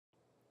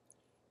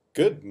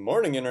Good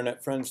morning,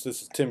 Internet friends.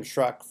 This is Tim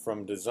Schrock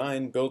from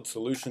Design Build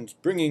Solutions,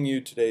 bringing you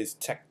today's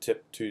Tech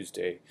Tip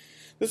Tuesday.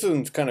 This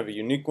one's kind of a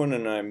unique one,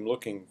 and I'm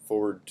looking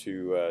forward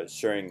to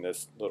sharing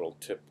this little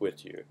tip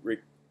with you.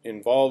 It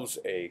involves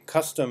a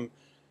custom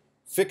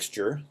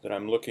fixture that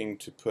I'm looking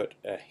to put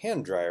a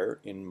hand dryer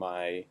in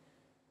my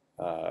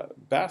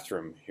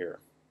bathroom here.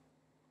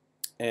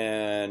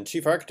 And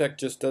Chief Architect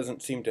just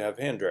doesn't seem to have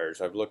hand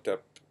dryers. I've looked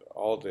up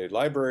all the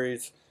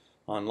libraries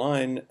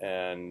online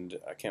and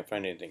I can't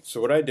find anything.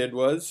 So what I did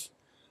was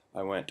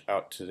I went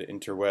out to the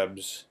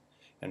interwebs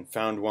and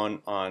found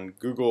one on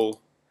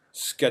Google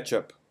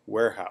SketchUp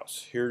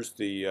Warehouse. Here's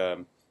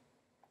the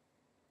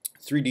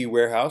 3D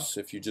warehouse.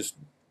 If you just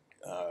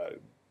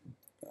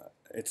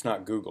it's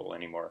not Google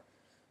anymore.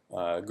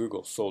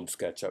 Google sold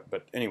SketchUp,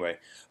 but anyway,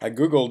 I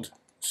Googled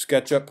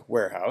SketchUp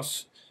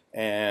Warehouse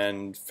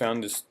and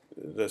found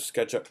the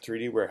SketchUp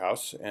 3D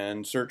warehouse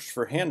and searched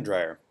for hand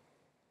dryer.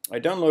 I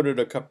downloaded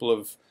a couple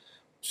of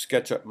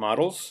SketchUp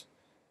models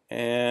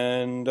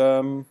and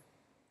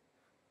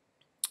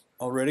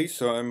already,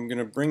 so I'm going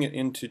to bring it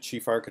into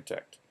Chief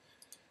Architect.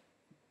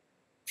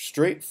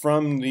 Straight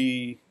from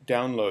the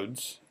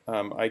downloads,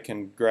 I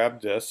can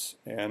grab this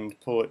and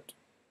pull it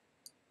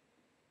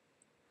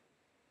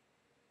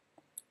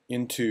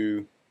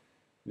into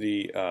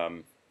the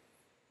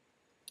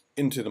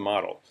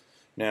model.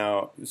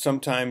 Now,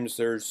 sometimes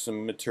there's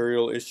some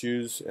material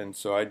issues, and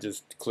so I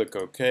just click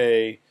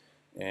OK.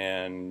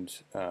 And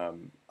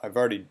I've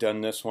already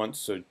done this once,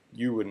 so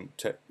you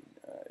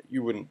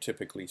wouldn't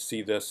typically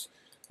see this.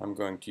 I'm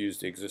going to use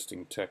the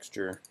existing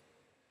texture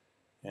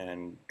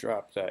and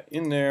drop that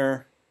in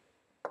there.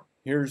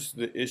 Here's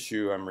the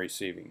issue I'm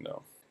receiving,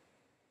 though.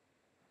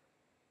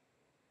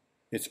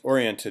 It's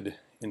oriented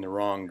in the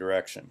wrong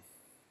direction.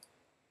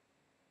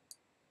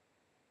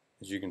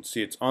 As you can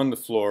see, it's on the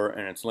floor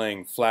and it's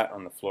laying flat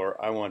on the floor.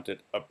 I want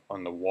it up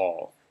on the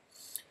wall.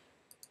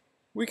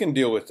 We can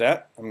deal with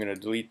that. I'm going to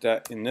delete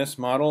that in this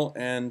model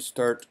and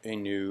start a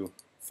new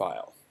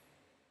file.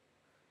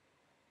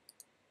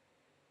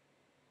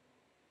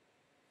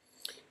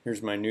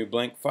 Here's my new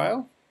blank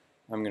file.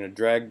 I'm going to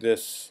drag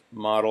this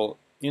model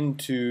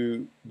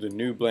into the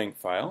new blank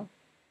file.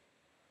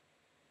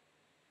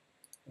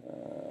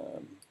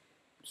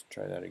 Let's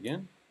try that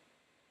again.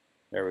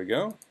 There we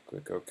go.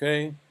 Click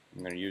OK. I'm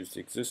going to use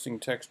the existing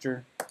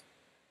texture.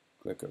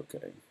 Click OK.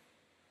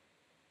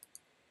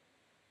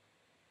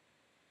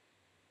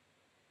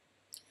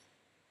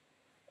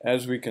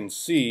 As we can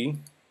see,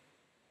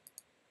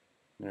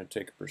 I'm going to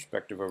take a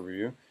perspective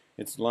overview.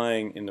 It's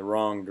lying in the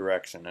wrong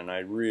direction, and I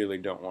really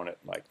don't want it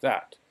like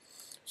that.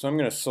 So I'm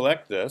going to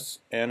select this,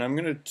 and I'm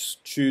going to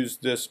choose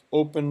this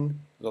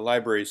open the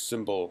library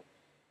symbol,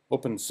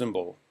 open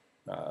symbol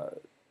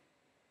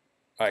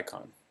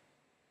icon.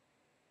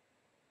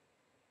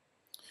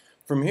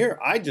 From here,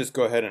 I just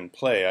go ahead and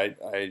play.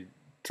 I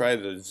try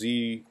the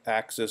Z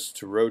axis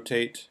to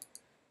rotate.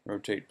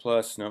 Rotate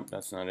plus. Nope,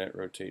 that's not it.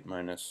 Rotate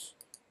minus.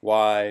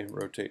 Y,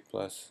 rotate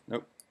plus,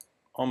 nope,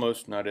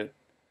 almost not it.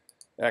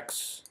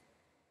 X,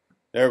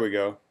 there we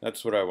go,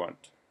 that's what I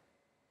want.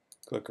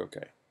 Click OK.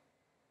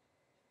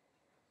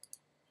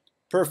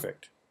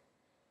 Perfect.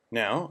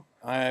 Now,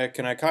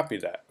 can I copy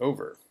that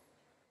over?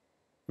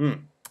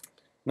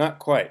 Not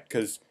quite,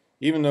 because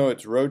even though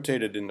it's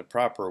rotated in the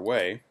proper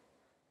way,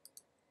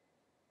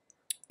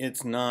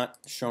 it's not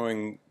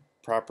showing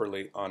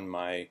properly on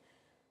my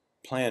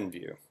plan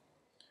view.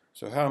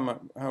 So how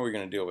are we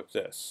going to deal with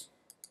this?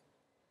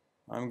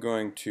 I'm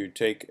going to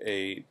take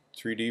a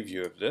 3D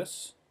view of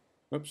this.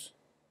 Whoops,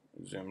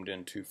 zoomed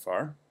in too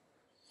far.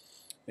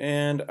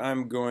 And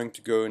I'm going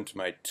to go into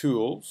my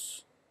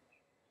tools,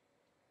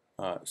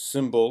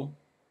 symbol,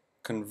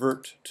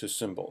 convert to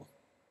symbol.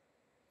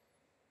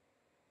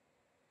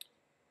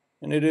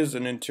 And it is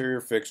an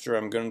interior fixture.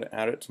 I'm going to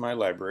add it to my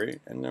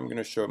library, and I'm going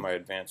to show my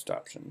advanced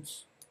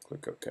options.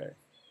 Click OK.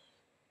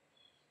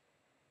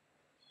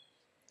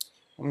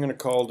 I'm going to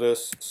call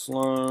this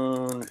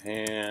Sloan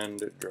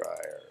Hand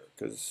Dryer,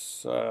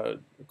 because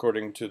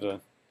according to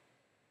the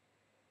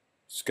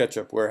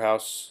SketchUp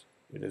Warehouse,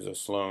 it is a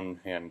Sloan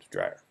hand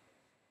dryer.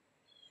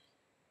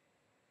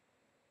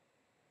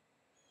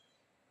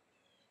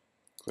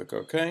 Click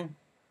OK,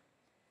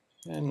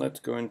 and let's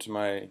go into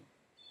my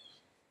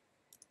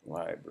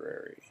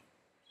library.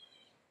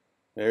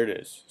 There it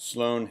is,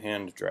 Sloan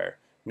hand dryer.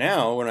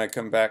 Now, when I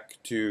come back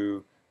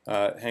to,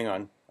 hang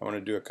on, I want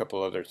to do a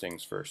couple other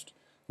things first.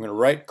 I'm going to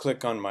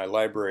right-click on my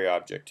library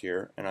object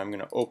here, and I'm going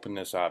to open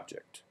this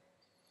object.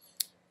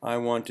 I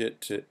want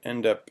it to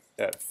end up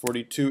at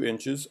 42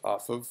 inches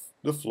off of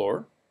the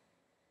floor.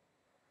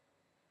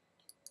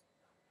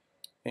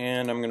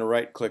 And I'm going to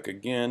right-click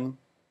again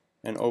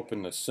and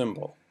open the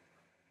symbol.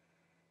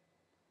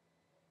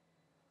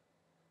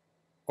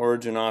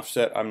 Origin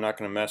offset I'm not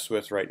going to mess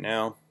with right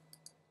now.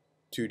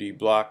 2D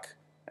block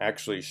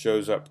actually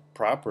shows up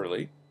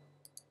properly.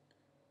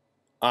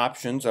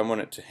 Options, I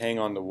want it to hang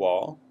on the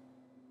wall.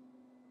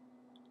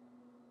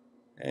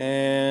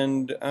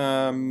 And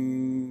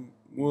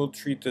we'll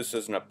treat this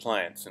as an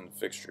appliance in the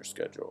fixture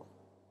schedule.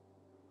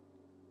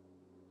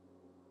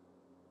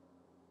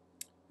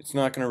 It's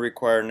not going to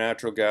require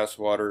natural gas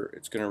water.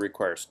 It's going to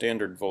require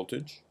standard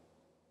voltage.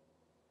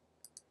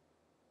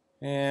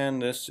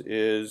 And this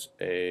is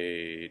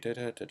a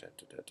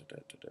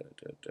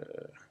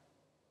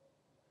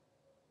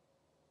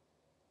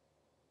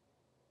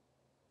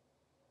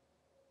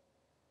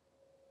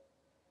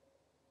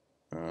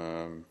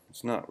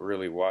it's not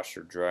really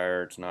washer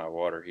dryer. It's not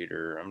water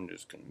heater. I'm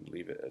just going to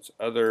leave it as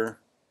other.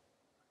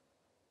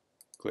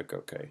 Click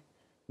OK.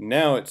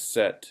 Now it's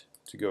set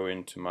to go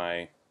into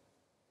my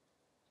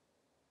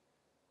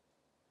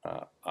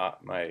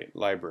my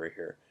library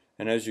here.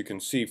 And as you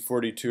can see,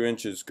 42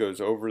 inches goes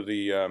over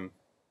the,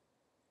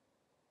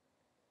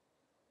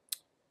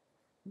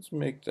 let's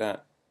make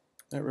that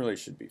really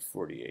should be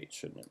 48,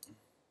 shouldn't it?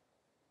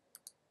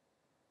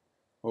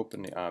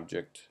 Open the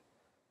object.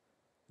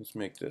 Let's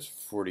make this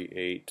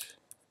 48.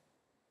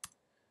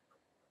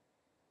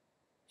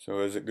 So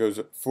as it goes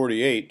at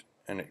 48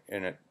 and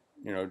it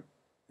you know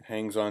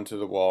hangs onto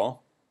the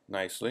wall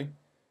nicely,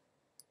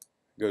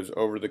 goes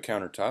over the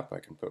countertop. I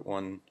can put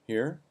one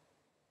here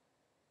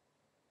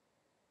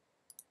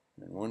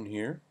and one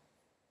here.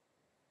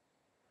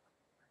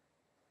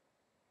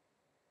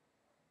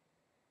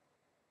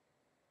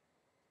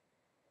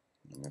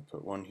 I'm going to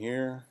put one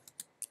here.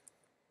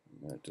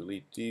 I'm going to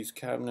delete these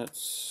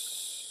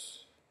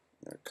cabinets.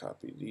 I'm going to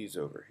copy these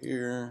over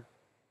here.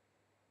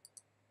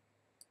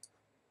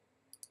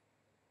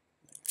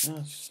 Like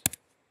this.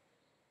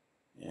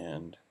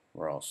 And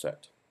we're all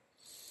set.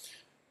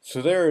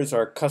 So there is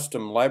our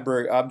custom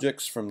library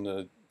objects from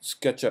the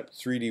SketchUp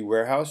 3D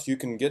warehouse. You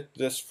can get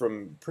this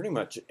from pretty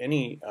much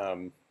any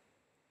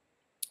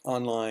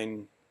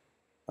online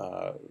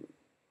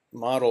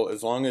model,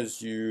 as long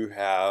as you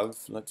have,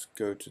 let's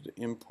go to the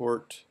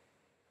import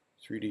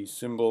 3D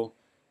symbol.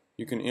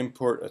 You can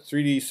import a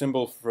 3D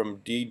symbol from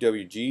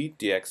DWG,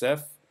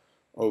 DXF,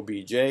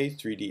 OBJ,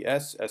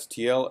 3DS,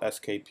 STL,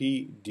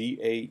 SKP,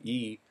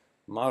 DAE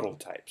model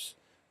types.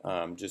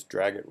 Just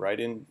drag it right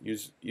in.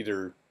 Use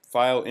either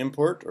file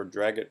import or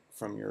drag it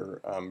from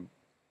your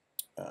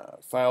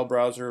file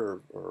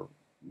browser or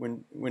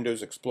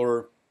Windows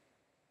Explorer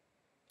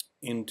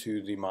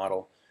into the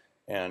model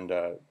and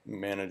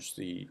manage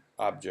the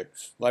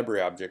objects, library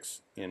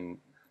objects, in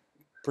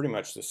pretty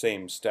much the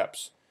same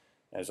steps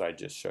as I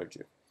just showed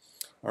you.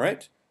 All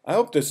right, I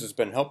hope this has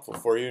been helpful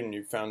for you and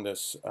you found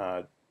this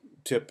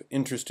tip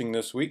interesting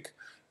this week.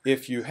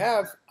 If you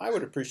have, I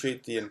would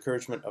appreciate the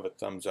encouragement of a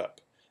thumbs up.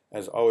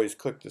 As always,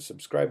 click the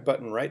subscribe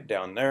button right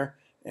down there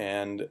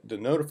and the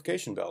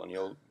notification bell, and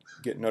you'll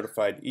get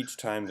notified each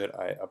time that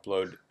I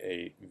upload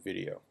a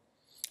video.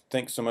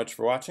 Thanks so much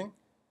for watching,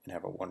 and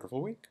have a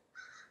wonderful week.